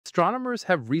astronomers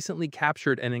have recently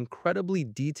captured an incredibly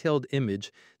detailed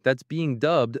image that's being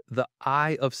dubbed the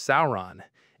Eye of Sauron,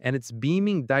 and it's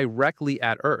beaming directly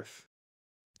at Earth.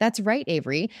 That's right,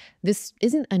 Avery. This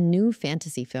isn't a new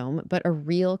fantasy film, but a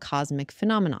real cosmic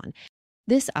phenomenon.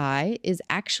 This eye is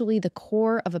actually the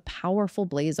core of a powerful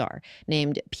blazar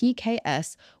named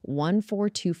PKS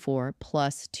 1424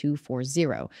 plus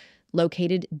 240,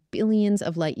 located billions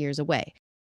of light years away.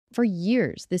 For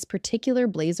years, this particular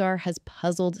blazar has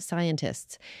puzzled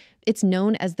scientists. It's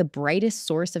known as the brightest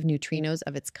source of neutrinos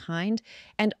of its kind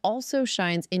and also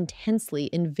shines intensely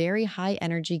in very high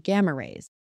energy gamma rays.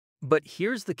 But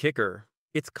here's the kicker.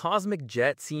 Its cosmic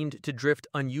jet seemed to drift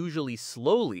unusually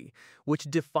slowly,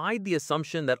 which defied the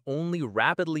assumption that only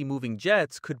rapidly moving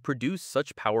jets could produce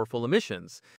such powerful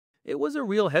emissions. It was a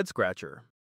real head-scratcher.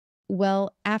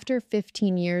 Well, after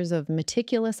 15 years of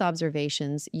meticulous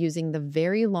observations using the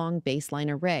Very Long Baseline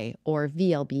Array, or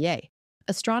VLBA,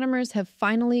 astronomers have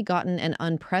finally gotten an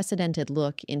unprecedented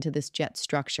look into this jet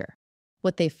structure.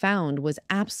 What they found was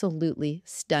absolutely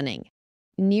stunning.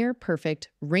 Near perfect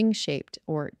ring-shaped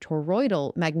or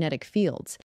toroidal magnetic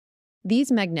fields.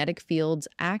 These magnetic fields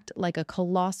act like a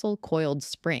colossal coiled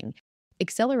spring,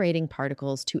 accelerating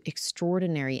particles to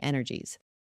extraordinary energies.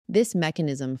 This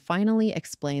mechanism finally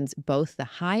explains both the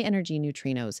high-energy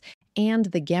neutrinos and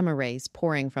the gamma rays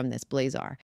pouring from this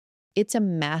blazar. It's a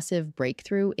massive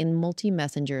breakthrough in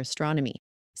multi-messenger astronomy,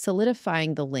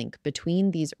 solidifying the link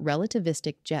between these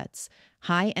relativistic jets,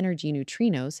 high-energy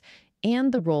neutrinos,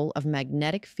 and the role of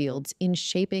magnetic fields in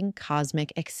shaping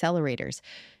cosmic accelerators.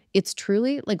 It's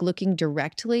truly like looking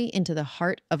directly into the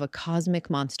heart of a cosmic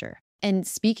monster. And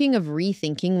speaking of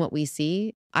rethinking what we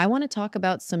see, I want to talk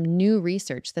about some new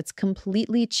research that's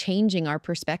completely changing our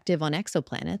perspective on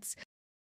exoplanets.